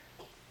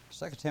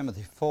2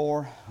 Timothy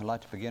 4, I'd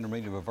like to begin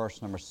reading with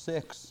verse number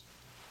 6.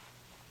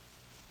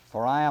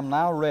 For I am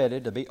now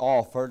ready to be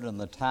offered, and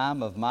the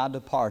time of my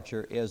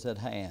departure is at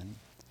hand.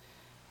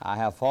 I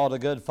have fought a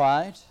good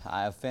fight,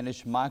 I have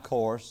finished my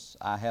course,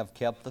 I have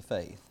kept the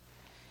faith.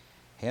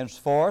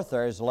 Henceforth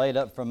there is laid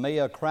up for me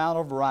a crown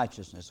of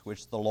righteousness,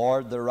 which the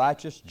Lord, the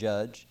righteous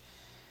judge,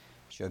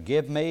 shall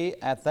give me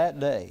at that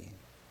day,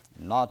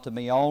 not to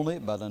me only,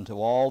 but unto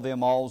all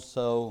them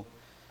also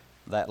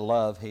that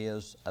love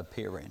His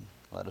appearing.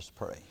 Let us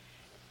pray.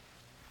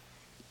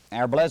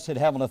 Our blessed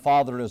Heavenly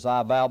Father, as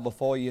I bow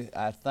before you,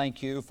 I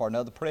thank you for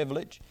another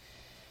privilege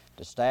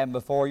to stand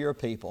before your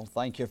people.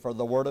 Thank you for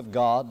the Word of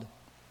God.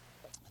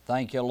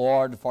 Thank you,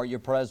 Lord, for your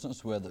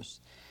presence with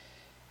us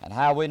and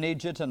how we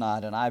need you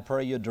tonight. And I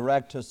pray you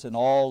direct us in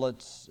all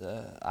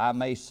that I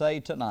may say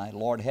tonight.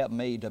 Lord, help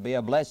me to be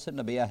a blessing,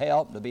 to be a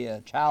help, to be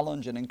a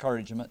challenge and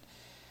encouragement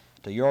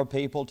to your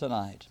people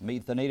tonight.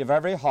 Meet the need of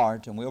every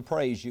heart, and we'll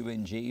praise you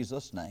in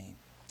Jesus' name.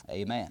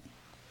 Amen.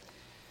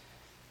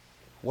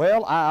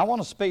 Well, I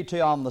want to speak to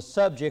you on the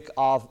subject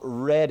of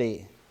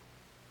ready.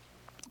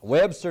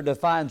 Webster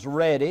defines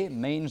ready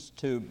means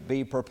to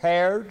be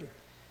prepared,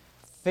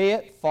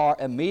 fit for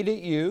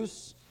immediate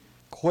use,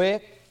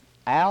 quick,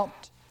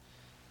 out,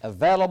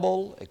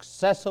 available,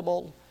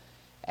 accessible,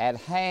 at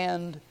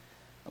hand,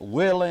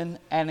 willing,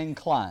 and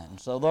inclined.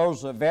 So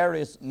those are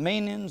various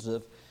meanings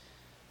of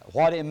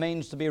what it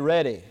means to be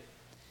ready.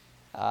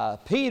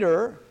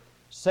 Peter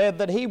said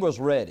that he was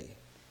ready,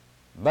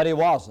 but he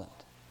wasn't.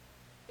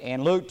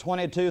 In Luke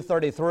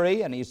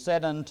 22:33, and he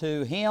said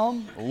unto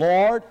him,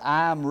 Lord,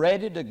 I am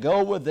ready to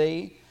go with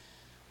thee,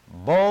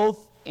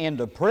 both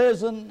into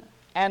prison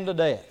and to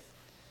death.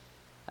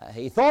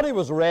 He thought he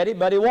was ready,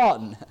 but he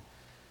wasn't.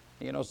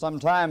 You know,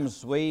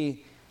 sometimes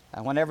we,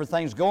 when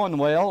everything's going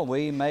well,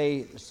 we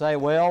may say,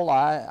 well,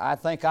 I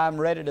think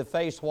I'm ready to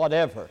face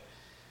whatever.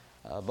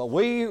 But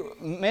we,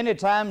 many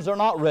times, are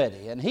not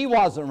ready, and he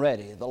wasn't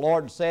ready. The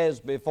Lord says,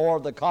 before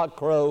the cock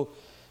crow,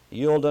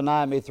 you'll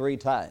deny me 3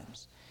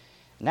 times.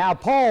 Now,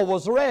 Paul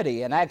was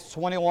ready. In Acts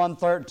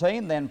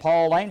 21:13, then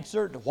Paul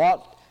answered,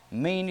 What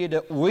mean ye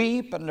to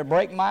weep and to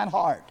break mine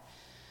heart?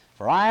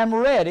 For I am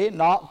ready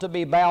not to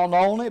be bound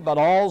only, but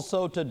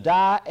also to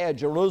die at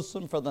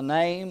Jerusalem for the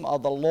name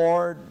of the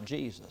Lord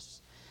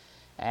Jesus.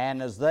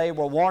 And as they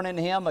were warning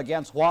him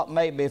against what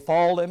may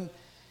befall him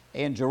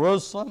in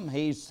Jerusalem,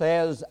 he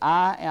says,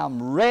 I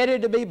am ready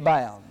to be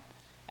bound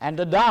and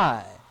to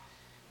die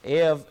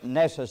if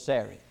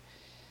necessary.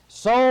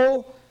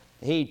 So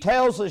he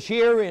tells us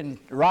here in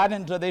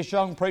writing to this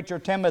young preacher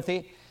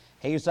Timothy,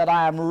 he said,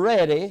 I am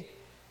ready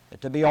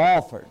to be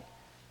offered.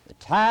 The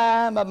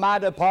time of my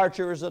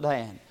departure is at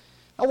hand.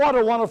 Now what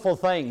a wonderful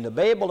thing to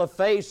be able to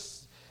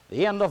face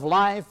the end of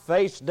life,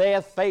 face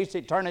death, face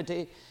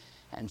eternity,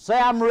 and say,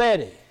 I'm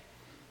ready.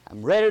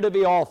 I'm ready to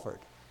be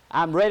offered.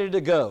 I'm ready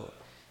to go.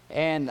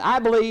 And I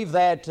believe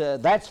that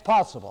that's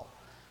possible.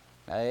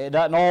 It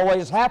doesn't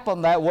always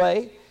happen that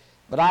way,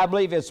 but I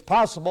believe it's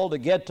possible to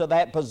get to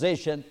that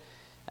position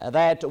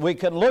that we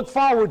can look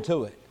forward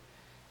to it.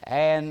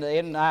 And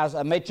as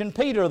I mentioned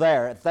Peter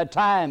there, at that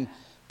time,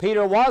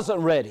 Peter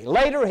wasn't ready.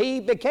 Later, he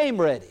became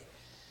ready.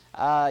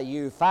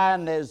 You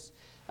find as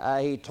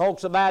he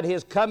talks about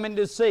his coming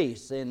to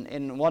cease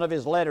in one of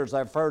his letters,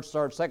 our 1st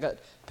or 2nd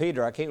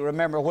Peter, I can't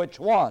remember which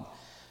one.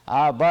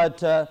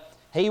 But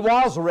he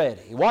was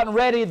ready. He wasn't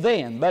ready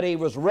then, but he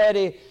was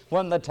ready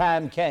when the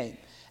time came.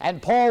 And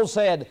Paul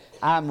said,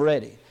 I'm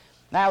ready.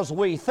 Now, as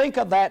we think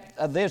of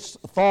this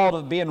thought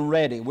of being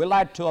ready, we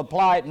like to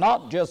apply it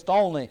not just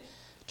only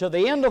to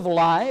the end of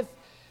life,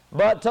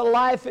 but to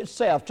life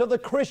itself, to the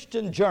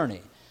Christian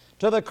journey,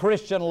 to the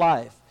Christian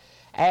life.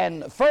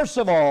 And first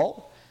of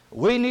all,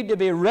 we need to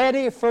be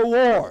ready for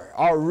war,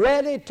 or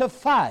ready to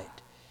fight.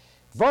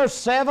 Verse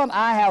 7,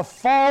 I have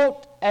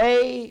fought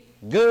a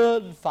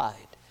good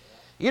fight.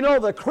 You know,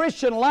 the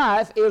Christian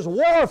life is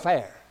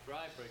warfare.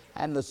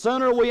 And the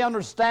sooner we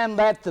understand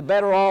that, the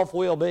better off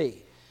we'll be.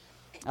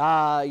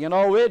 I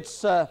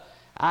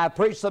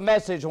preached a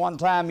message one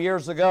time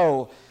years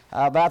ago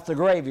about the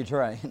gravy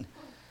train.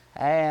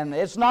 And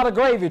it's not a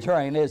gravy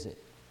train, is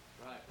it?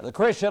 Right. The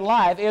Christian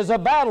life is a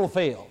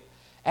battlefield.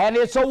 And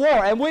it's a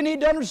war. And we need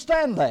to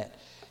understand that.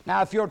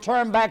 Now, if you'll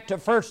turn back to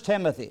 1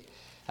 Timothy.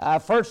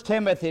 1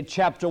 Timothy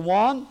chapter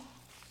 1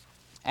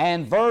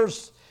 and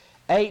verse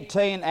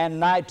 18 and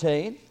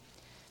 19.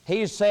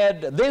 He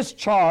said, This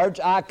charge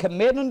I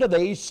commit unto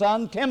thee,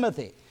 son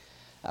Timothy,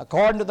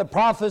 according to the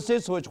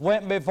prophecies which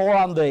went before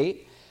on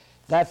thee,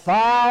 that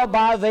thou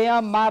by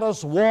them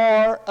mightest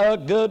war a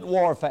good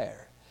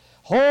warfare,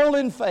 hold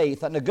in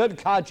faith and a good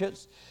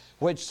conscience,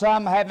 which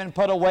some having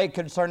put away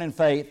concerning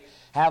faith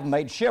have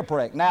made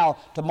shipwreck. Now,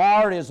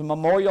 tomorrow is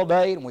Memorial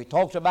Day, and we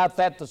talked about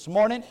that this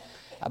morning,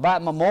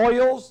 about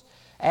memorials.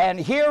 And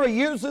here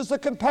he uses a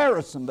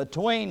comparison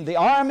between the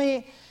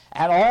army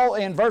and all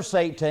in verse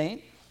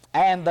 18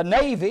 and the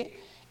Navy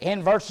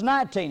in verse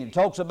 19. He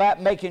talks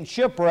about making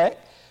shipwreck.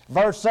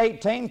 Verse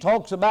 18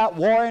 talks about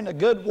warring a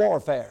good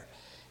warfare.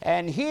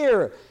 And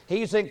here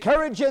he's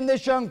encouraging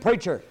this young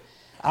preacher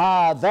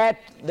that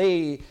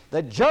the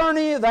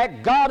journey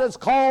that God has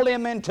called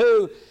him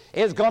into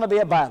is going to be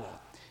a battle.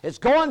 It's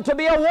going to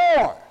be a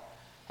war.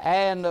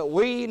 And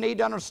we need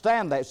to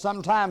understand that.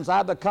 Sometimes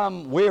I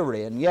become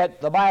weary, and yet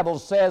the Bible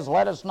says,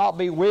 let us not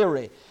be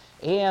weary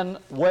in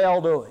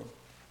well-doing.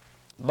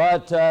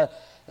 But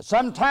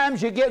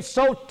sometimes you get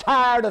so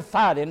tired of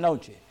fighting,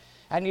 don't you?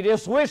 And you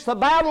just wish the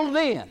battle would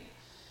end.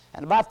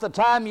 And about the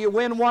time you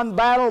win one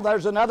battle,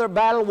 there's another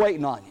battle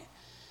waiting on you.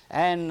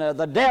 And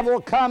the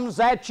devil comes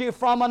at you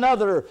from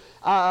another,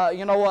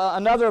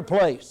 another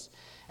place.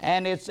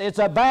 And it's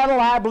a battle,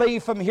 I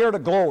believe, from here to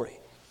glory.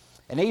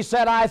 And he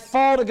said, I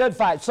fought a good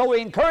fight. So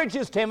he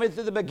encourages Timothy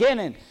at the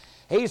beginning.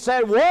 He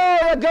said, war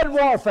a good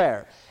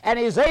warfare. And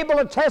he's able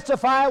to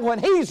testify when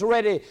he's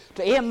ready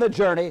to end the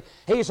journey.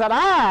 He said,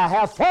 I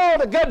have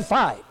fought a good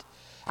fight.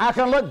 I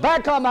can look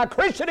back on my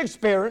Christian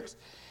experience,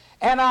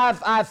 and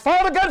I've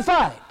fought a good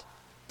fight.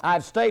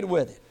 I've stayed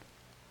with it.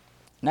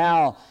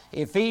 Now,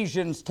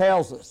 Ephesians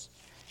tells us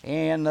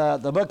in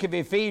the book of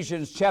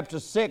Ephesians chapter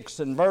 6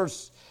 and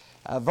verse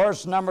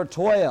number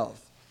 12,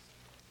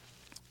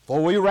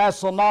 for we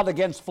wrestle not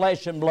against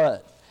flesh and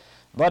blood,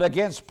 but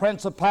against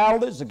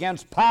principalities,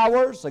 against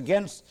powers,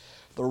 against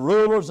the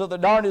rulers of the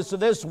darkness of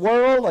this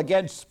world,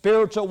 against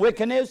spiritual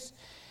wickedness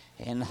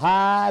in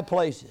high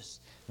places.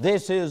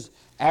 This is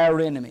our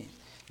enemy.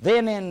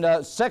 Then in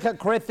 2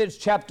 Corinthians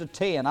chapter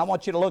 10, I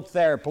want you to look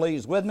there,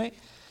 please, with me.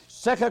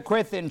 2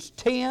 Corinthians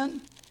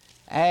 10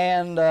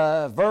 and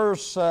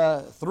verse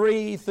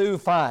 3 through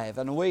 5.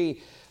 And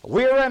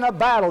we're in a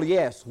battle,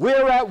 yes.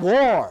 We're at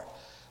war.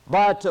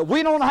 But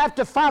we don't have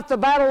to fight the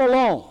battle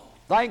alone.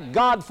 Thank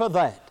God for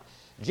that.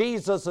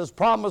 Jesus has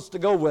promised to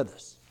go with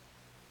us.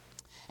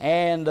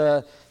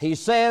 And he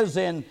says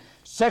in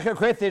 2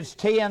 Corinthians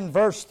 10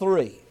 verse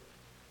 3,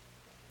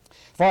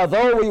 for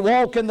though we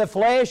walk in the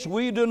flesh,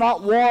 we do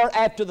not war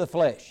after the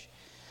flesh.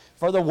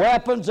 For the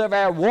weapons of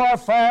our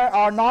warfare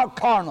are not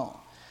carnal,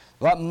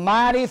 but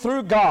mighty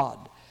through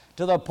God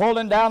to the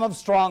pulling down of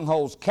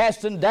strongholds,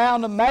 casting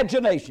down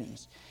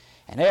imaginations,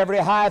 and every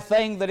high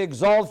thing that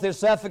exalteth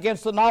itself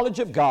against the knowledge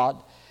of God,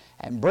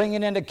 and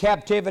bringing into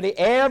captivity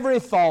every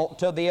thought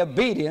to the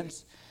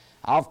obedience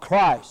of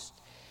Christ.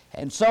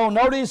 And so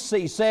notice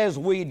he says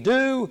we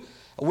do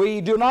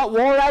not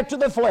war after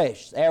the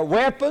flesh. Our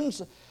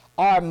weapons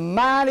are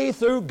mighty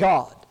through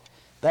God,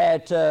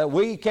 that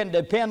we can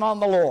depend on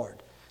the Lord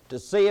to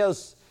see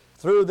us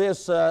through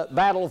this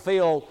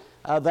battlefield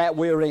that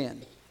we're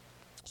in.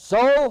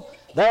 So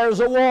there's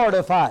a war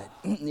to fight.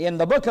 In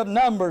the book of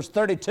Numbers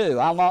 32,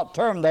 I'll not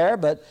turn there,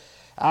 but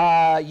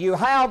you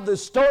have the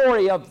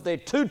story of the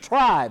two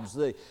tribes,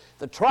 the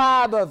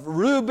tribe of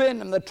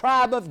Reuben and the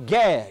tribe of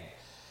Gad.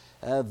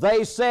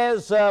 They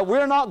says,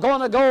 we're not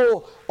going to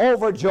go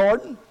over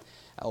Jordan.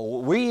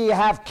 We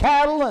have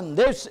cattle, and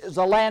this is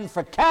a land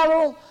for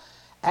cattle,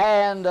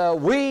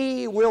 and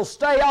we will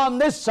stay on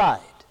this side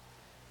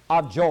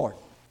of Jordan.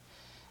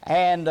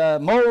 And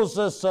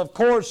Moses, of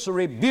course,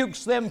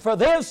 rebukes them for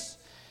this.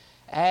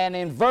 And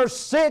in verse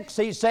 6,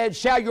 he said,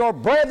 shall your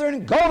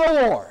brethren go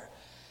to war,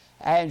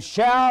 and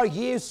shall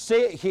ye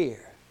sit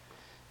here?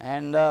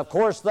 And of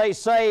course they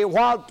say,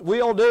 what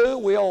we'll do,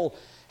 we'll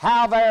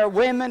have our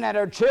women and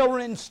our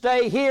children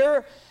stay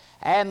here,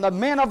 and the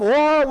men of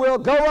war will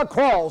go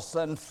across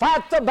and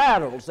fight the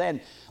battles,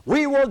 and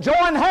we will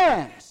join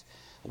hands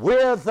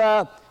with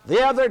the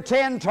other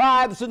 10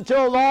 tribes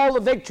until all the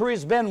victory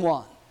has been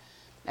won.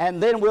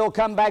 And then we'll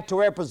come back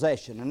to our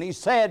possession. And he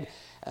said,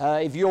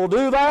 if you'll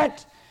do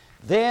that,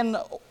 then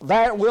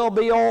that will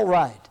be all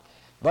right.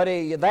 But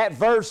that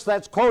verse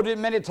that's quoted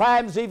many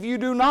times, if you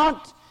do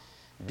not,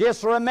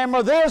 just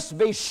remember this,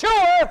 be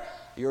sure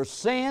your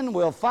sin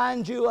will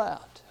find you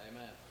out.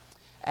 Amen.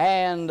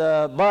 And,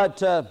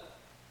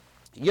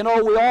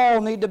 we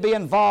all need to be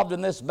involved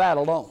in this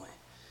battle, don't we?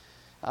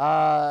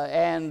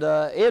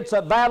 It's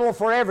a battle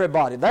for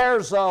everybody.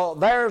 There's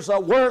a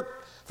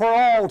work for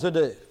all to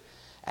do.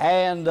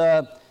 And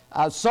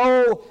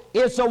so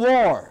it's a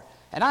war.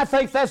 And I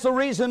think that's the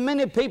reason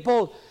many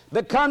people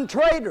become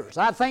traitors.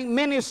 I think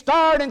many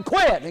start and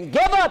quit and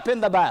give up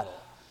in the battle.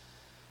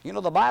 You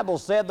know, the Bible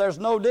said there's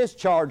no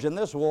discharge in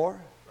this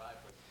war.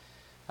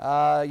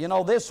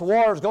 This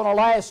war is going to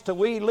last till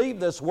we leave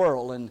this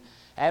world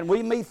and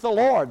we meet the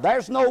Lord.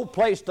 There's no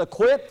place to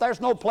quit.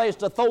 There's no place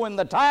to throw in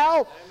the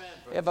towel. Amen.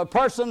 If a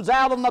person's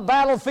out on the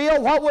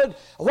battlefield,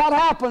 what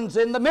happens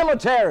in the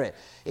military?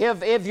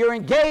 If you're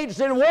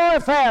engaged in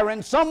warfare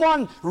and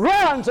someone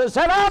runs and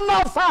says, I'm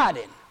not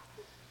fighting,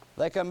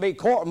 they can be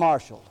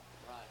court-martialed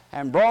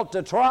and brought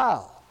to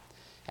trial.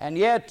 And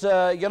yet,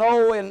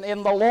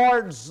 in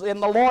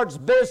the Lord's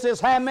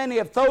business, how many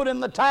have thrown in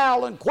the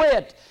towel and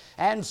quit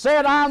and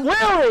said, I'm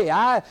weary,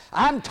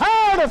 I'm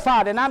tired of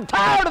fighting, I'm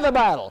tired of the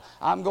battle,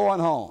 I'm going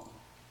home.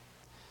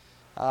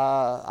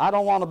 I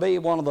don't want to be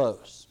one of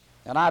those.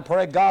 And I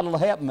pray God will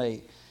help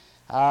me.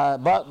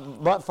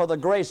 But for the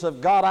grace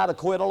of God, I'd have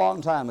quit a long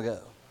time ago.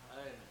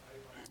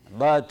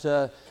 But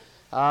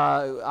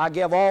I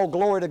give all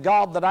glory to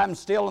God that I'm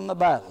still in the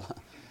battle.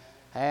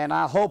 And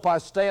I hope I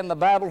stay in the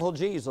battle till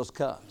Jesus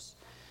comes.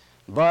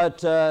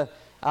 But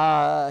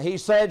he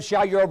said,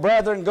 shall your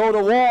brethren go to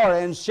war,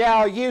 and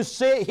shall you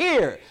sit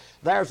here?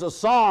 There's a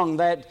song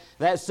that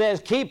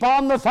says, keep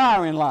on the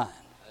firing line.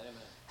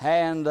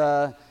 Amen.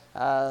 And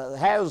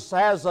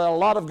has a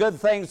lot of good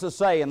things to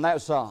say in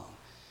that song.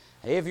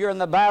 If you're in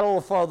the battle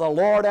for the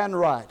Lord and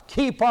right,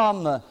 keep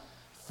on the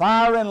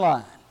firing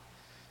line.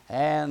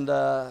 And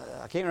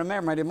I can't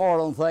remember anymore, I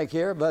don't think,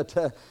 here, but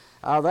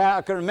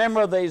I can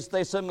remember there's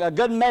a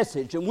good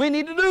message, and we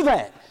need to do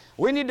that.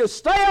 We need to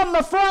stay on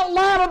the front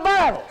line of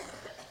battle,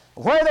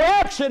 where the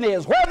action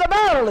is, where the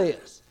battle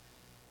is.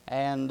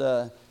 And,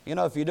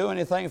 if you do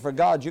anything for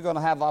God, you're going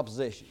to have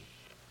opposition.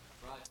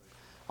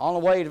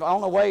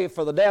 Only way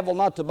for the devil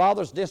not to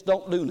bother us, just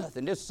don't do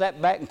nothing. Just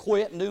sit back and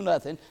quit and do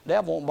nothing. The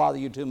devil won't bother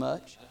you too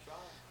much.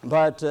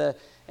 But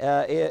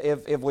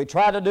if we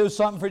try to do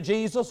something for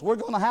Jesus, we're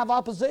going to have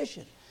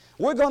opposition.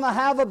 We're going to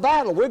have a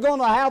battle. We're going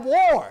to have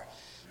war.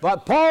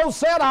 But Paul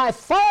said, I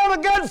fought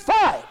a good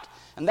fight.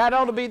 And that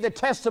ought to be the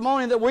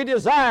testimony that we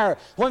desire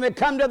when we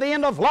come to the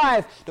end of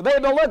life, to be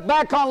able to look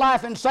back on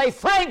life and say,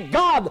 thank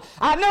God,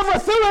 I never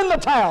threw in the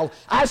towel.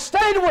 I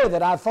stayed with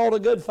it. I fought a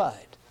good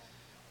fight.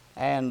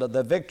 And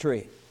the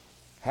victory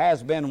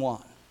has been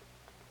won.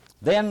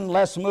 Then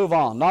let's move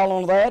on. Not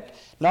only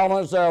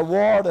is there a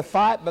war to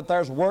fight, but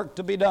there's work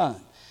to be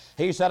done.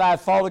 He said, I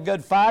fought a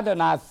good fight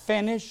and I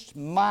finished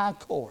my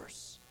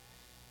course.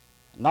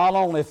 Not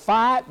only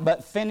fight,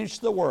 but finish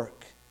the work.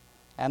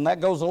 And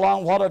that goes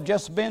along what I've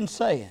just been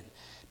saying.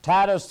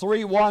 Titus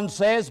 3:1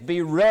 says,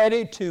 be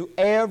ready to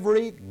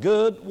every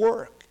good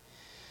work.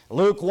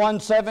 Luke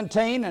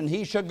 1:17, and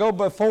he shall go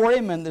before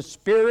him in the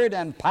spirit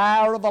and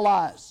power of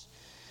Elias.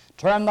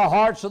 Turn the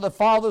hearts of the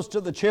fathers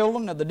to the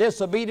children, and the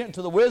disobedient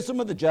to the wisdom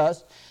of the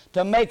just,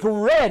 to make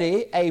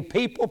ready a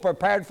people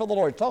prepared for the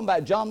Lord. He's talking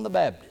about John the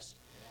Baptist.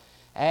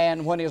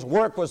 And when his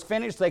work was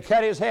finished, they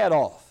cut his head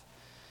off.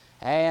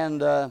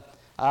 And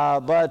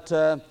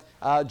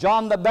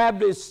John the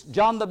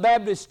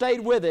Baptist stayed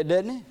with it,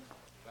 didn't he? Right.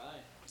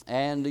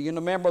 And you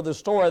remember the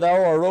story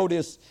there,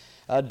 Herodias'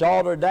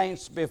 daughter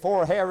danced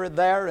before Herod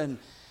there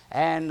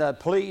and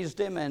pleased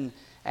him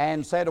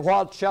and said,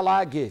 what shall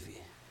I give you?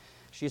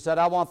 She said,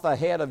 I want the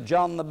head of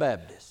John the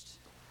Baptist.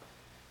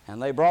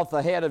 And they brought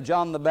the head of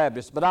John the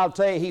Baptist. But I'll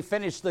tell you, he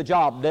finished the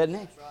job, didn't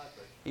he?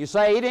 You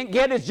say he didn't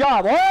get his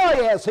job. Oh,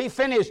 yes, he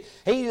finished.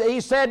 He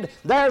said,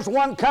 there's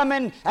one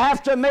coming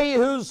after me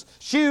whose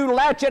shoe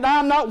latchet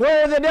I'm not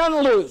worthy to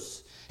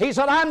unloose. He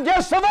said, I'm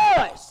just a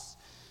voice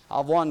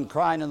of one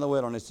crying in the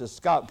wilderness. As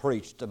Scott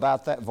preached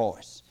about that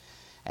voice.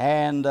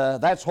 And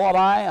that's what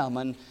I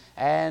am.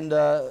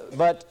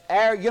 But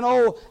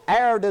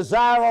our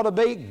desire ought to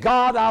be,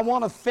 God, I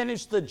want to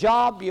finish the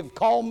job you've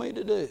called me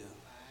to do.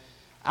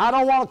 I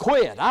don't want to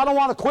quit. I don't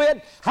want to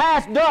quit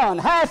half done,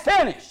 half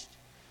finished.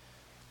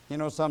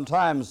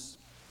 Sometimes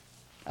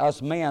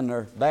us men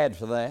are bad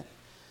for that.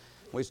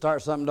 We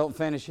start something, don't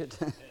finish it.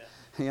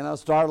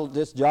 Start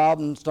this job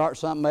and start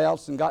something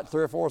else and got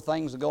 3 or 4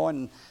 things going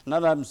and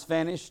none of them's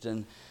finished.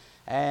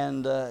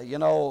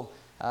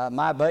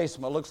 My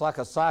basement looks like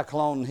a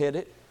cyclone hit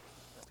it.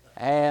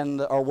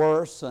 Or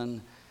worse,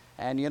 and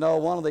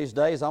one of these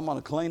days I'm going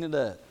to clean it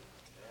up.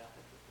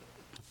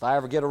 If I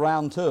ever get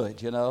around to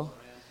it,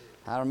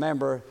 I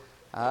remember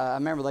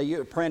they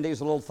used to print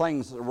these little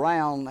things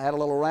around, had a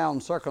little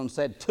round circle and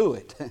said, to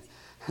it,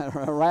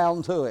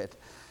 around to it.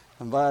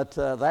 But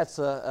that's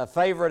a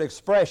favorite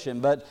expression.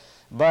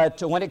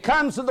 But when it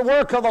comes to the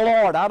work of the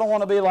Lord, I don't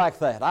want to be like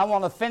that. I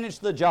want to finish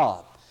the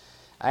job.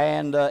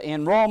 And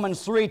in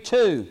Romans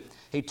 3:2,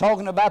 he's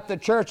talking about the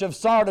church of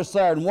Sardis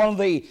there, and one of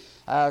the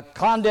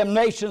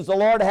condemnations the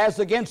Lord has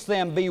against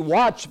them, be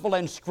watchful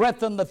and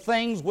strengthen the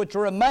things which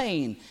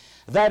remain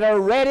that are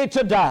ready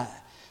to die.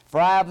 For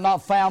I have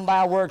not found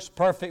thy works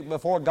perfect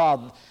before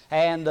God.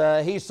 And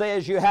he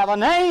says you have a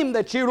name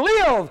that you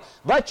live,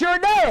 but you're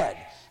dead.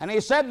 And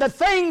he said the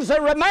things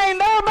that remain,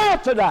 they're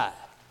about to die.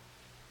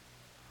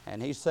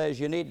 And he says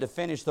you need to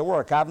finish the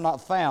work. I've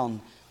not found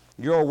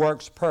your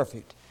works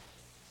perfect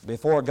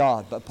before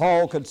God. But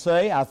Paul could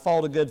say, I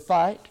fought a good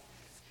fight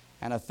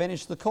and I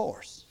finished the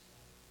course.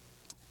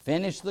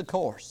 Finish the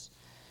course.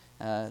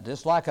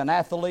 Just like an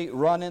athlete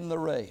running the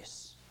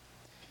race.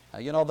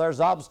 There's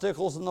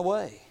obstacles in the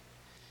way.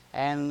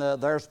 And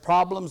there's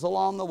problems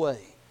along the way.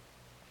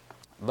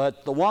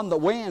 But the one that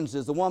wins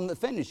is the one that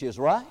finishes,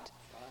 right?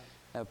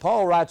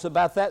 Paul writes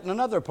about that in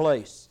another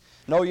place.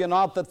 Know ye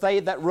not that they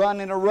that run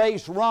in a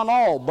race run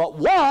all, but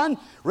one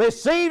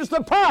receives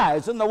the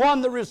prize. And the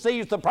one that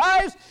receives the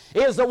prize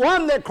is the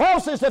one that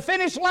crosses the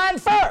finish line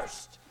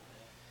first.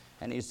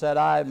 And he said,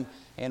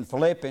 in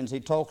Philippians, he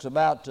talks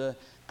about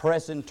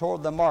pressing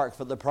toward the mark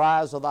for the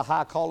prize of the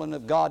high calling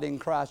of God in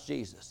Christ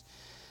Jesus.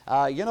 We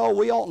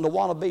oughtn't to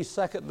want to be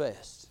second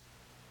best.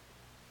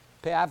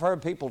 I've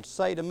heard people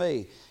say to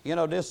me,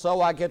 just so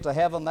I get to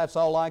heaven, that's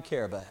all I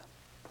care about.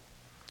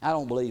 I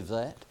don't believe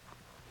that.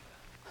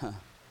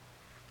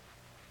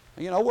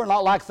 We're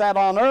not like that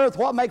on earth.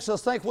 What makes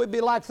us think we'd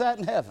be like that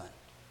in heaven?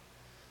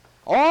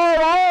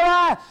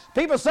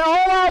 People say,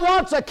 all I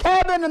want's a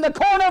cabin in the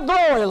corner of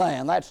glory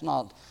land. That's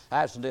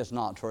just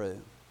not true.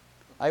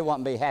 They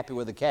wouldn't be happy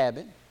with a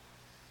cabin.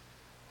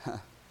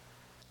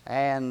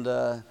 And,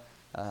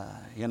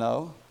 you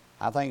know,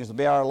 I think it's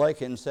B.R.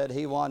 Lakin said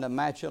he wanted a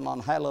mansion on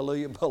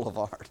Hallelujah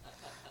Boulevard.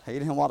 He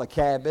didn't want a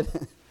cabin.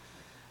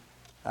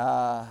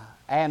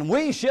 And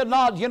we should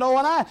not, you know,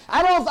 and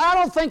I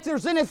don't think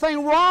there's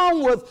anything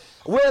wrong with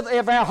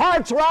if our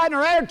heart's right and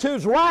our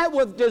attitude's right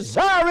with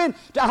desiring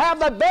to have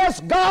the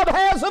best God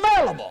has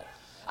available.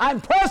 I'm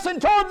pressing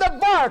toward the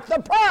mark, the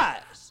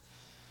prize.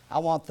 I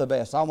want the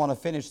best. I want to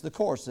finish the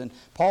course. And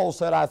Paul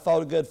said, I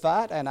fought a good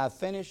fight and I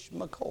finished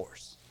my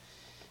course.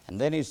 And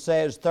then he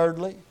says,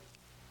 thirdly,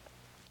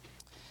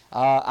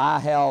 I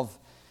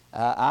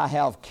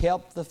have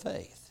kept the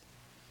faith.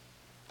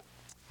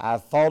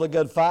 I've fought a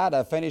good fight,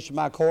 I've finished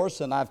my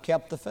course, and I've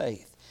kept the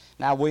faith.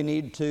 Now we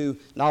need to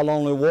not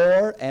only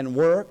war and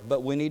work,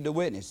 but we need to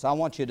witness. I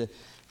want you to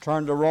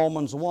turn to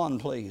Romans 1,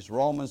 please.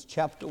 Romans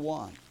chapter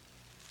 1.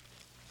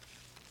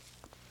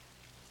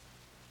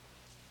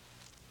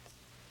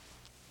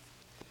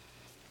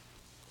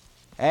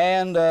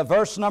 And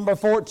verse number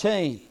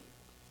 14.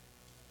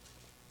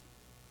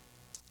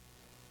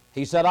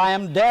 He said, I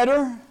am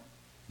debtor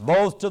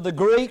both to the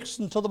Greeks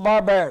and to the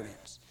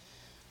barbarians,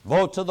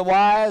 both to the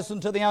wise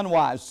and to the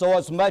unwise. So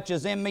as much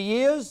as in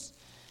me is,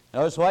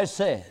 notice what it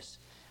says,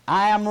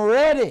 I am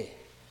ready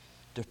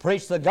to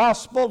preach the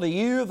gospel to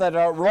you that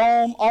are at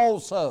Rome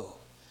also.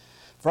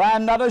 For I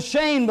am not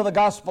ashamed of the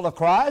gospel of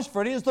Christ,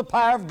 for it is the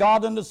power of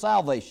God unto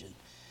salvation,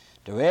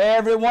 to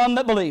every one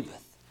that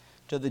believeth,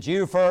 to the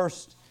Jew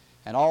first,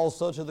 and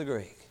also to the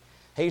Greek.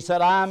 He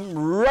said, I'm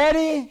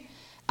ready,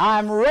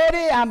 I'm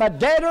a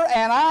debtor,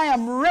 and I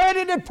am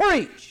ready to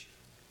preach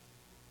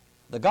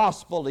the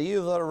gospel to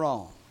you that are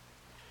Rome.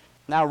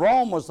 Now,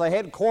 Rome was the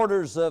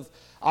headquarters of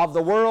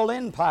the world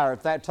empire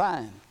at that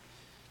time.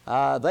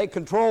 They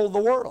controlled the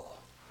world.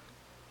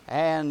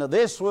 And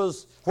this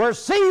was where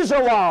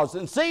Caesar was,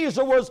 and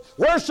Caesar was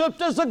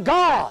worshipped as a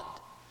god.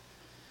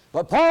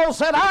 But Paul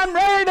said, I'm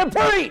ready to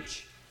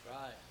preach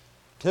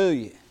to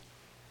you.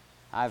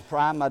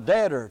 I'm a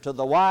debtor to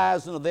the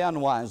wise and to the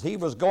unwise. He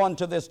was going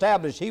to the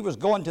established. He was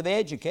going to the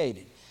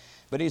educated.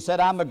 But he said,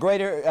 I'm a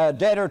greater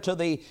debtor to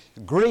the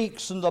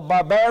Greeks and the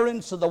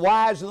barbarians, to the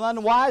wise and the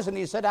unwise. And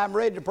he said, I'm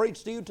ready to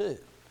preach to you too.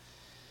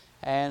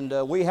 And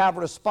we have a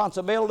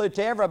responsibility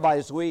to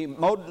everybody. So we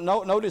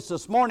noticed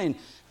this morning,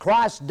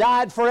 Christ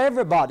died for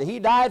everybody. He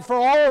died for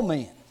all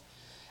men.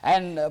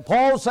 And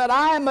Paul said,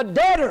 I am a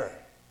debtor.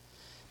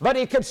 But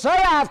he could say,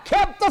 I've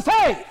kept the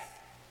faith.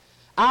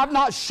 I've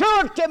not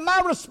shirked in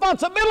my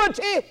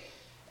responsibility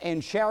in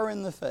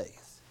sharing the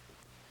faith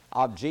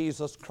of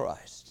Jesus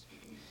Christ.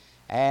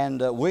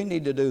 And we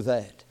need to do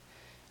that.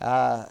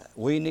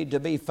 We need to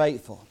be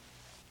faithful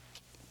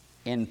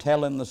in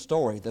telling the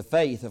story. The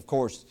faith, of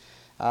course,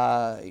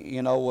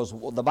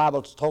 was the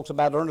Bible talks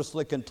about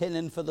earnestly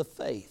contending for the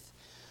faith,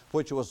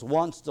 which was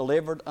once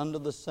delivered unto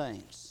the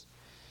saints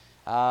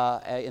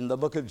in the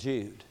book of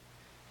Jude.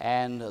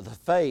 And the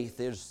faith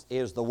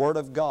is the Word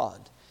of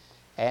God.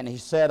 And he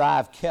said,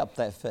 I've kept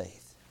that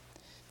faith.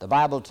 The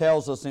Bible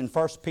tells us in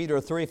 1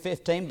 Peter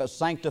 3:15, but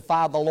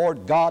sanctify the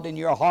Lord God in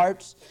your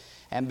hearts,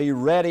 and be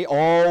ready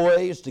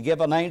always to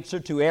give an answer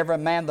to every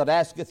man that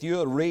asketh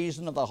you a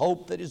reason of the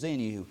hope that is in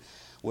you,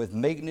 with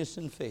meekness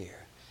and fear.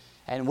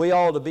 And we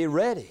ought to be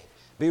ready.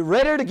 Be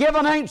ready to give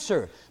an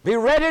answer. Be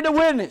ready to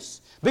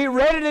witness. Be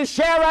ready to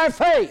share our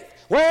faith,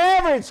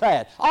 wherever it's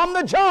at, on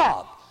the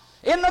job,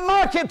 in the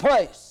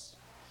marketplace,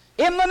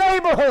 in the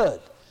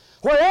neighborhood.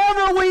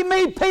 Wherever we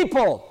meet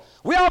people,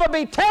 we ought to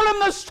be telling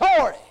the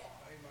story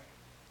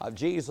of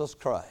Jesus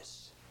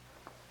Christ.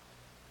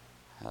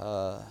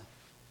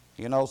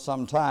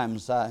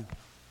 Sometimes I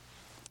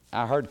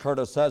heard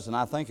Curtis Hudson,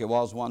 I think it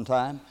was one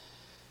time,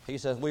 he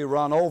says we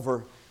run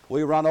over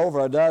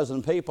a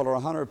dozen people or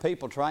 100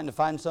 people trying to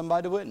find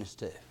somebody to witness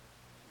to.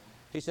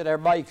 He said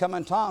everybody you come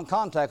in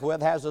contact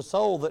with has a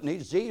soul that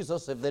needs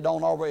Jesus if they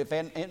don't already, if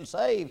they ain't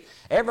saved.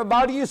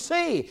 Everybody you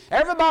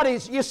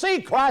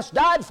see Christ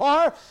died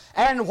for,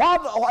 and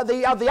what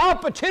the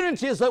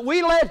opportunities that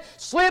we let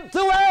slip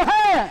through our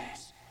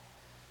hands.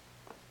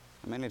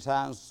 Many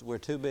times we're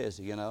too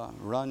busy,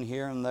 run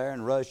here and there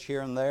and rush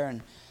here and there,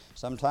 and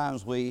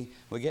sometimes we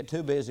get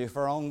too busy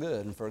for our own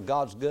good and for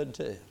God's good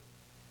too,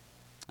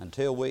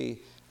 until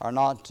we are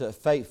not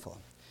faithful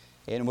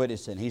in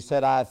witnessing. He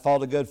said, I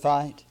fought a good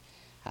fight.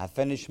 I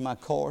finished my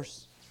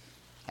course,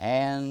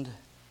 and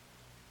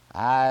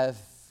I've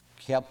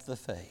kept the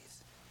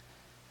faith.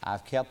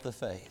 I've kept the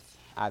faith.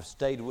 I've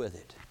stayed with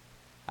it.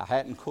 I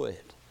hadn't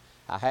quit.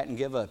 I hadn't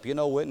give up.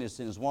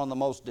 Witnessing is one of the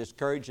most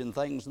discouraging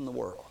things in the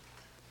world.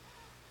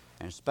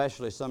 And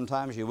especially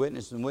sometimes you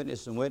witness and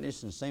witness and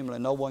witness, and seemingly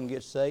no one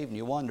gets saved, and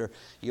you wonder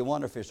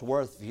if it's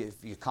worth, if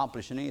you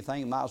accomplishing anything,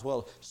 you might as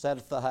well set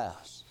at the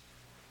house.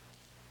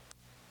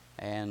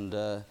 And,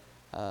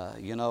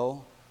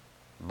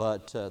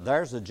 but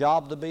there's a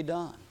job to be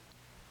done.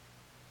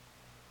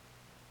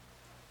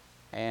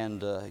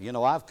 And,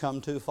 I've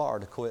come too far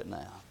to quit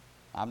now.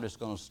 I'm just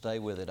going to stay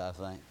with it, I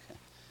think.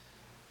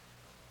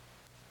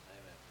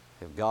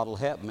 If God will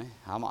help me.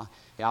 I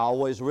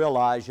always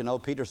realize,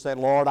 Peter said,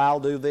 Lord, I'll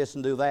do this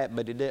and do that,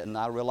 but he didn't.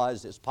 I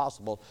realize it's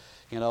possible.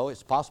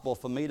 It's possible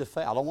for me to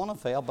fail. I don't want to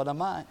fail, but I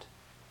might.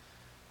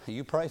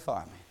 You pray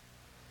for me.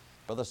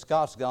 Brother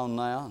Scott's gone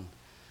now, and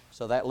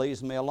so that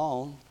leaves me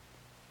alone.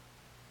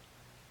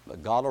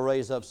 But God will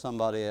raise up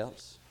somebody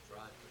else.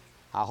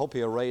 I hope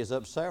He'll raise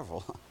up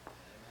several.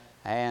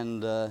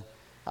 And, to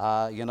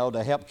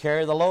help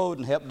carry the load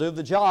and help do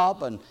the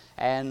job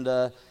and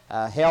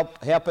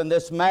help in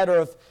this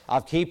matter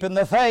of keeping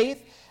the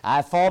faith.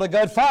 I fought a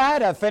good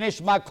fight. I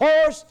finished my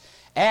course.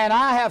 And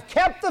I have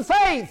kept the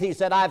faith. He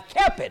said, I've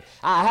kept it.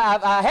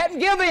 I hadn't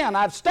given in.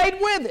 I've stayed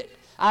with it.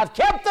 I've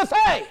kept the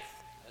faith.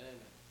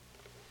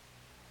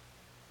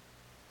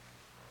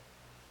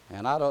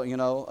 And I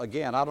don't,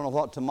 again, I don't know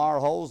what tomorrow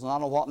holds, and I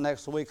don't know what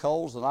next week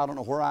holds, and I don't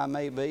know where I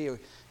may be,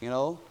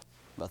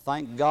 but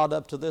thank God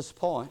up to this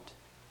point,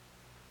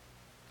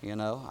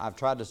 I've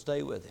tried to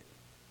stay with it.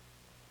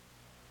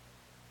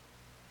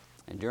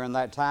 And during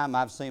that time,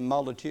 I've seen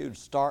multitudes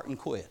start and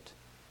quit.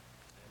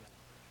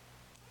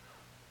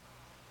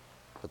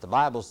 But the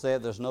Bible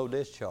said there's no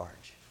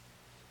discharge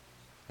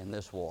in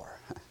this war.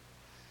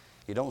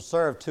 You don't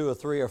serve 2 or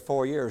 3 or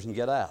 4 years and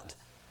get out.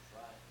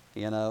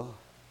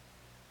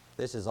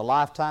 This is a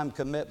lifetime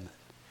commitment.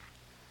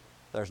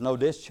 There's no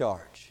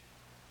discharge.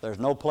 There's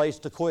no place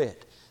to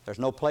quit. There's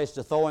no place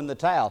to throw in the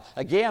towel.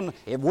 Again,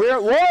 if we're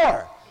at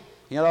war,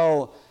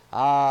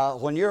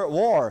 when you're at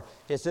war,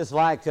 it's just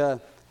like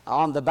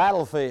on the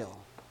battlefield.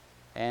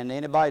 And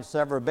anybody that's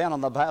ever been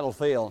on the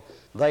battlefield,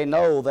 they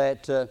know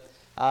that,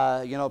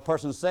 a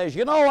person says,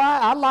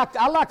 I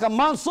like a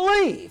month's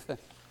leave.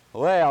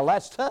 Well,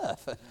 that's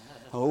tough.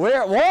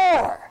 We're at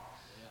war.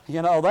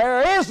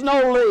 There is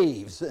no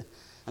leaves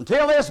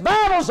until this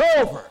battle's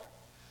over.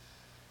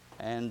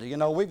 And,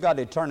 we've got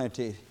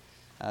eternity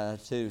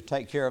to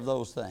take care of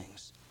those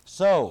things.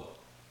 So,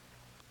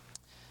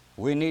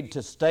 we need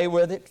to stay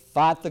with it,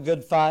 fight the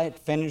good fight,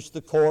 finish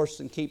the course,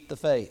 and keep the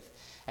faith.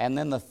 And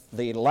then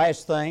the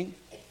last thing,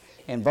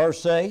 in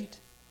verse 8,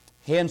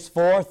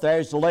 henceforth there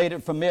is laid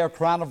it for me a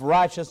crown of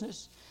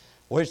righteousness,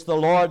 which the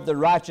Lord the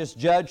righteous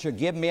judge shall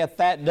give me at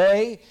that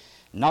day,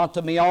 not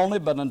to me only,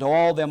 but unto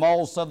all them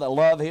also that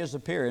love His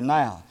appearing.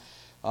 Now,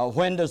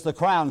 when does the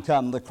crown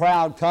come? The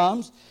crown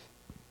comes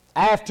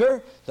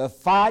after the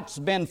fight's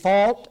been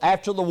fought,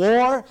 after the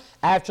war,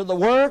 after the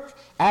work,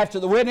 after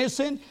the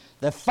witnessing,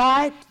 the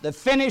fight, the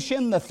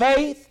finishing, the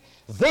faith,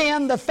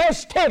 then the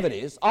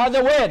festivities or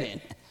the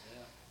wedding.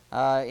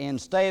 In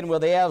staying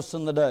with the F's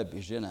and the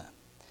W's,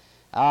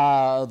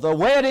 the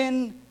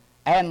wedding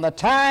and the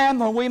time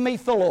when we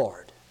meet the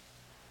Lord.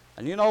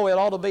 And it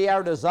ought to be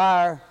our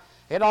desire.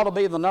 It ought to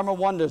be the number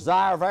one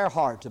desire of our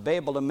heart to be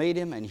able to meet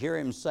Him and hear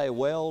Him say,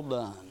 well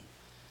done,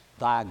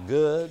 thy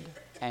good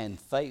and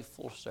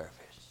faithful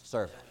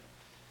servant.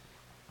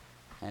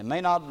 And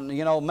may not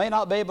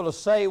be able to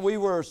say we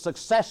were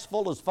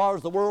successful as far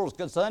as the world is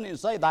concerned and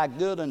say thy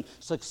good and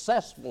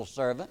successful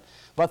servant,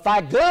 but thy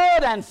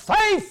good and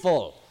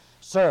faithful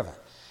servant.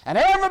 And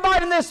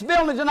everybody in this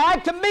building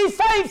tonight can be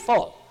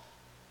faithful.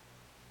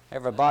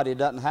 Everybody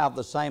doesn't have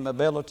the same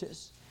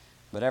abilities,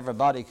 but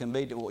everybody can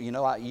be,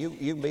 you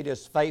can be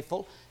as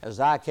faithful as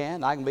I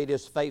can. I can be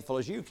as faithful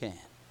as you can.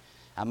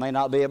 I may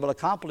not be able to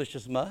accomplish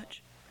as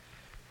much.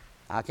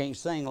 I can't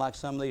sing like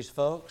some of these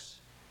folks.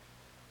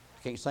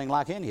 I can't sing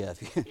like any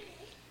of you.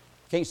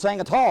 Can't sing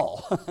at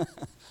all.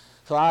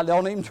 So I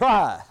don't even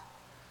try.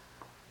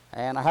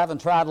 And I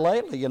haven't tried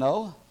lately,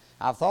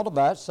 I've thought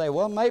about it, say,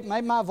 well, maybe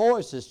my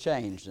voice has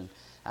changed. And,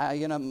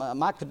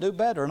 I could do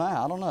better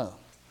now. I don't know.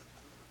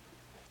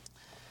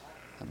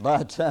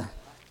 But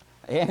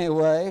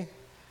anyway,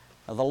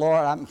 the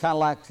Lord, I'm kind of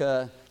like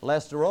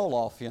Lester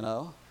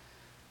Roloff,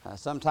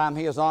 Sometime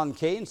he is on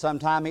key and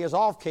sometime he is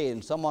off key.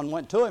 And someone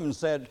went to him and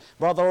said,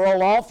 Brother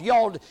Roloff,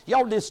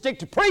 y'all just stick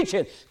to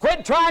preaching.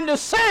 Quit trying to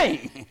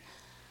sing.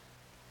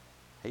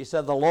 He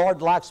said, the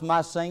Lord likes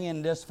my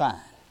singing just fine.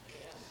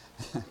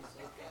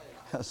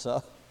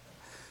 So,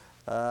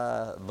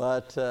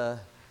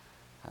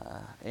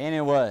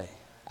 anyway,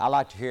 I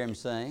like to hear him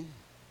sing.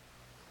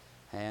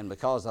 And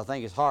because I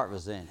think his heart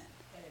was in it.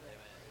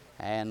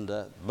 And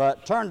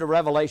but turn to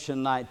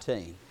Revelation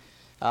 19.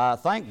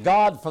 Thank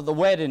God for the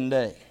wedding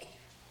day.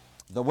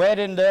 The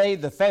wedding day,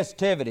 the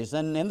festivities.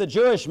 And in the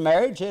Jewish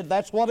marriage,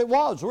 that's what it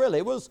was, really.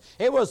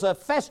 It was a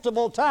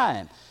festival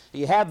time.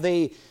 You had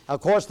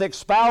of course, the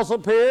espousal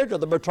period or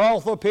the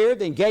betrothal period.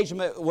 The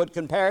engagement would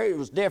compare. It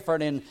was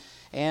different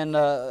in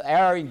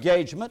our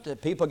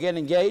engagement. People get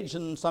engaged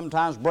and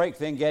sometimes break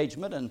the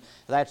engagement, and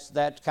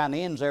that kind of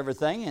ends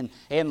everything. And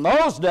in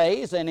those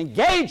days, an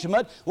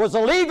engagement was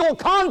a legal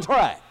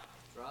contract.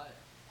 That's right.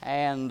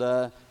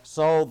 And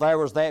so there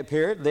was that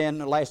period.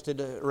 Then it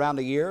lasted around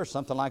a year or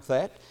something like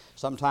that,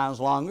 sometimes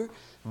longer.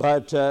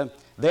 But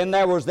then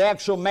there was the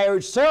actual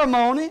marriage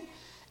ceremony,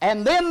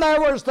 and then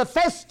there was the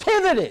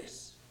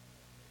festivities.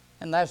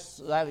 And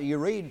that you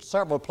read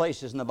several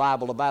places in the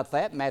Bible about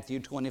that.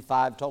 Matthew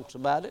 25 talks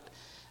about it,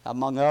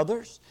 among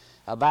others.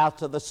 about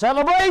the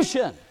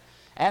celebration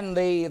and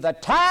the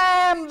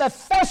time, the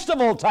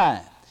festival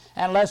time.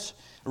 And let's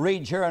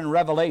read here in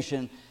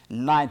Revelation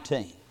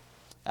 19.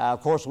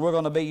 Of course, we're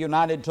going to be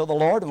united to the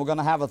Lord, and we're going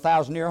to have a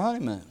 1,000-year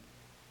honeymoon.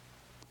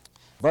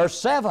 Verse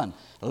 7,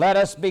 let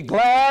us be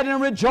glad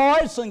and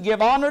rejoice and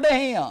give honor to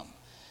Him.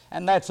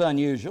 And that's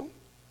unusual.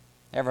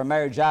 Every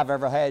marriage I've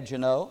ever had, you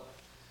know,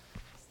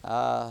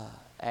 the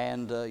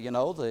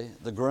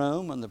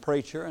groom and the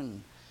preacher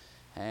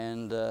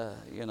and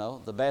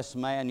the best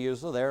man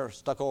usually, they're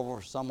stuck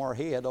over somewhere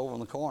hid over in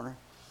the corner.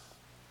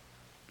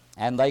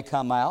 And they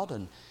come out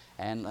and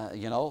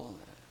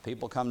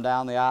people come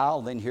down the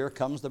aisle, then here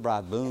comes the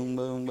bride. Boom,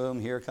 boom, boom,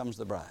 here comes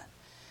the bride.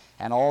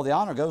 And all the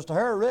honor goes to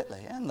her,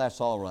 really, and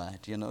that's all right.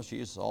 You know,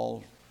 she's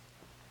all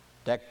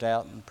decked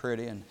out and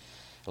pretty. And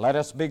let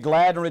us be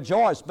glad and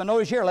rejoice. But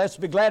notice here, let's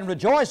be glad and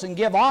rejoice and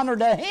give honor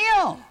to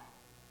Him.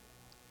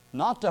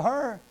 Not to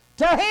her,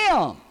 to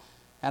Him.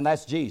 And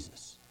that's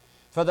Jesus.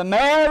 For the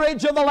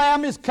marriage of the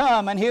Lamb is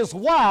come, and His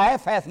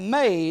wife hath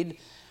made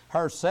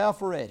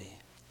herself ready.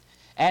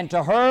 And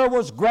to her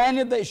was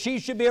granted that she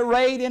should be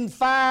arrayed in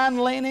fine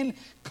linen,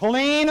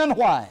 clean and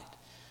white.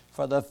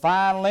 For the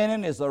fine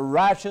linen is the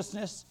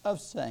righteousness of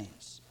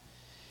saints.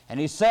 And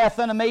He saith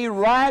unto me,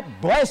 right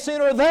blessed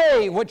are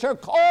they which are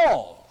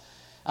called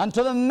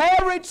unto the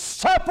marriage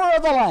supper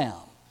of the Lamb.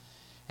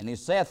 And He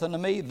saith unto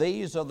me,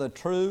 these are the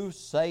true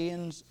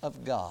sayings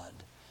of God.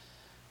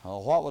 Oh,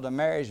 what would a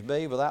marriage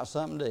be without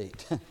something to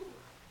eat?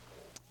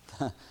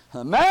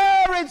 The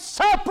marriage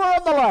supper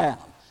of the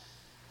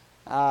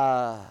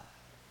Lamb.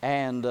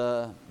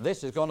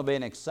 This is going to be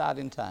an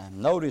exciting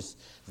time. Notice,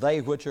 they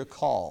which are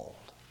called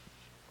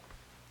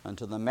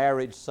unto the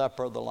marriage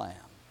supper of the Lamb.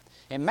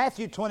 In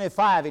Matthew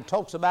 25, He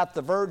talks about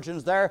the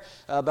virgins there.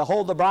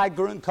 Behold, the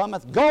bridegroom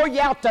cometh. Go ye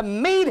out to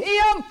meet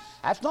Him.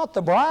 That's not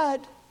the bride.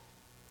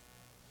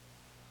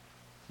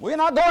 We're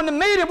not going to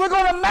meet Him. We're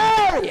going to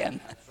marry Him.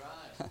 That's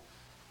right.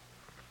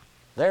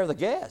 They're the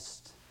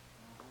guest.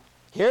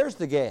 Here's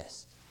the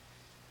guest.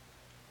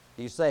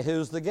 You say,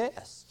 who's the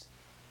guest?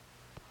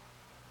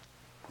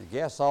 The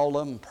guests, all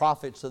them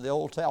prophets of the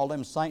Old Testament, all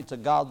them saints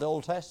of God, the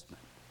Old Testament.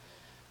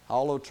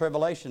 All those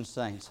tribulation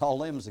saints, all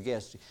them's the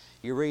guests.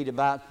 You read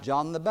about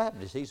John the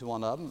Baptist. He's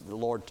one of them. The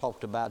Lord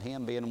talked about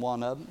him being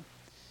one of them.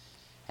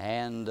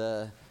 And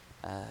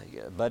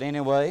but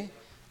anyway,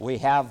 we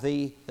have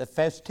the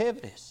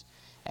festivities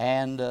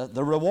and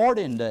the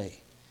rewarding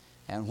day.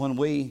 And when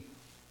we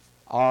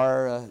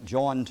are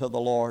joined to the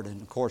Lord,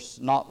 and of course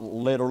not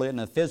literally in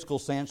a physical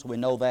sense, we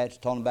know that. It's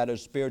talking about a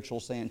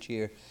spiritual sense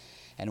here.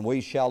 And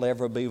we shall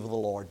ever be with the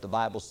Lord. The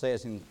Bible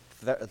says in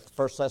 1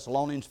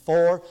 Thessalonians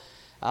 4,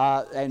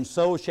 and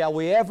so shall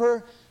we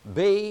ever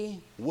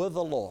be with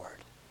the Lord.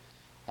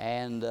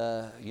 And,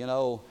 of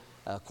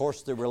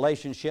course, the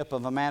relationship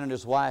of a man and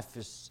his wife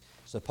is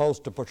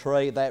supposed to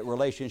portray that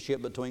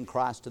relationship between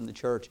Christ and the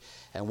church.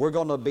 And we're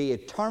going to be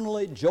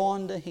eternally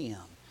joined to Him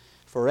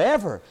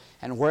forever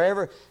and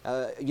wherever.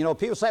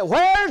 People say,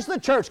 where's the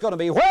church going to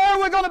be? Where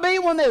are we going to be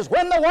when the earth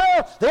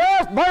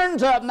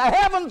burns up and the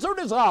heavens are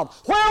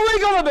dissolved? Where are we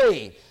going to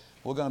be?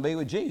 We're going to be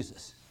with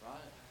Jesus.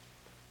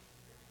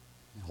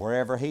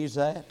 Wherever He's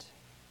at,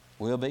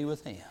 we'll be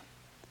with Him.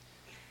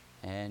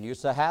 And you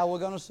say, how are we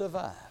going to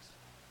survive?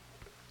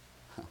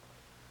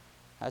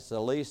 That's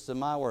the least of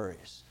my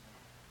worries.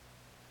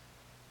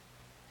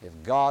 If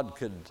God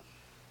could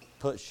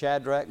put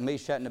Shadrach,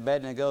 Meshach, and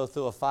Abednego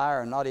through a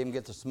fire and not even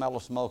get the smell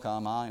of smoke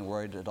on them, I ain't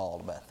worried at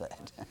all about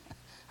that.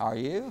 Are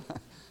you?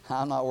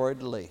 I'm not worried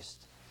the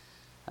least.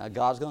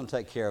 God's going to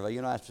take care of it.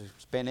 You don't have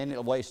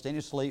to waste any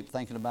sleep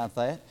thinking about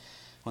that.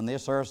 When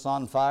this earth's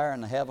on fire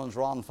and the heavens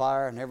are on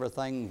fire and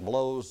everything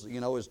blows,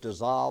 is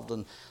dissolved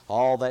and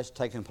all that's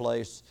taking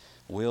place,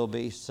 we'll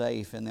be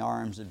safe in the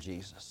arms of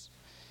Jesus.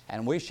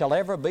 And we shall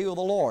ever be with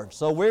the Lord.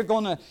 So we're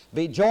going to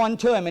be joined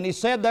to Him. And He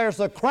said there's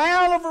a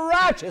crown of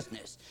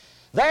righteousness.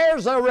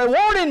 There's a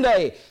rewarding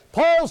day.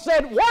 Paul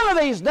said one of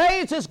these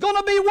days it's going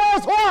to be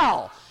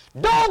worthwhile.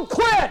 Don't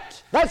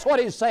quit. That's what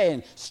he's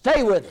saying.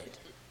 Stay with it.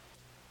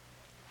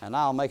 And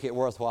I'll make it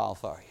worthwhile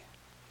for you.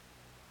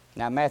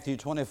 Now Matthew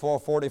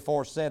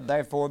 24:44 said,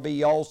 therefore be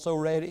ye also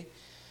ready,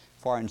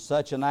 for in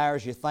such an hour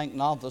as you think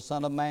not the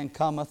Son of Man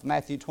cometh.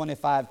 Matthew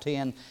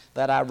 25:10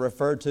 that I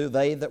referred to,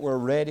 they that were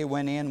ready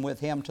went in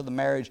with Him to the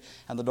marriage,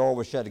 and the door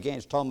was shut again.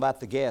 It's talking about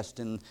the guest.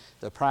 In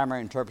the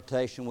primary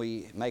interpretation,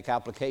 we make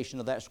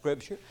application of that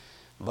Scripture.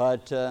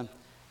 But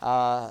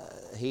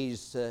he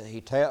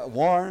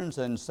warns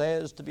and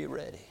says to be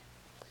ready.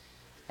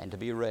 And to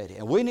be ready.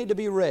 And we need to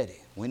be ready.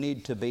 We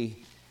need to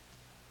be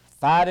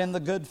fighting the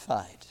good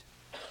fight.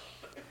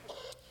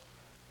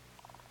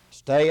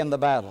 Stay in the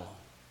battle.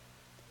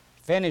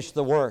 Finish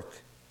the work.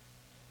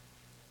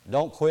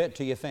 Don't quit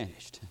till you're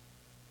finished.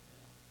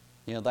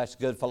 That's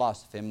good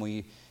philosophy.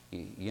 And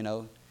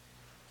you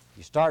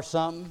start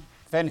something,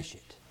 finish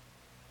it.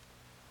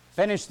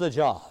 Finish the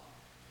job.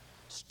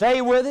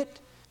 Stay with it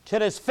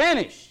till it's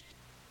finished.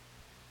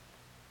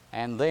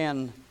 And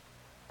then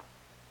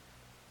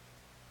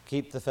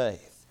keep the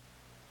faith.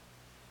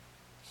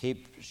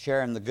 Keep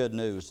sharing the good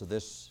news of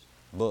this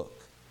book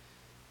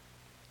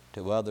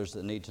to others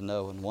that need to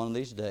know. And one of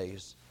these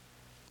days,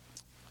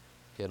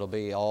 it'll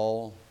be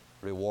all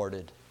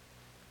rewarded.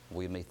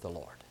 We meet the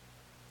Lord.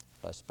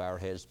 Let's bow our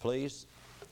heads, please.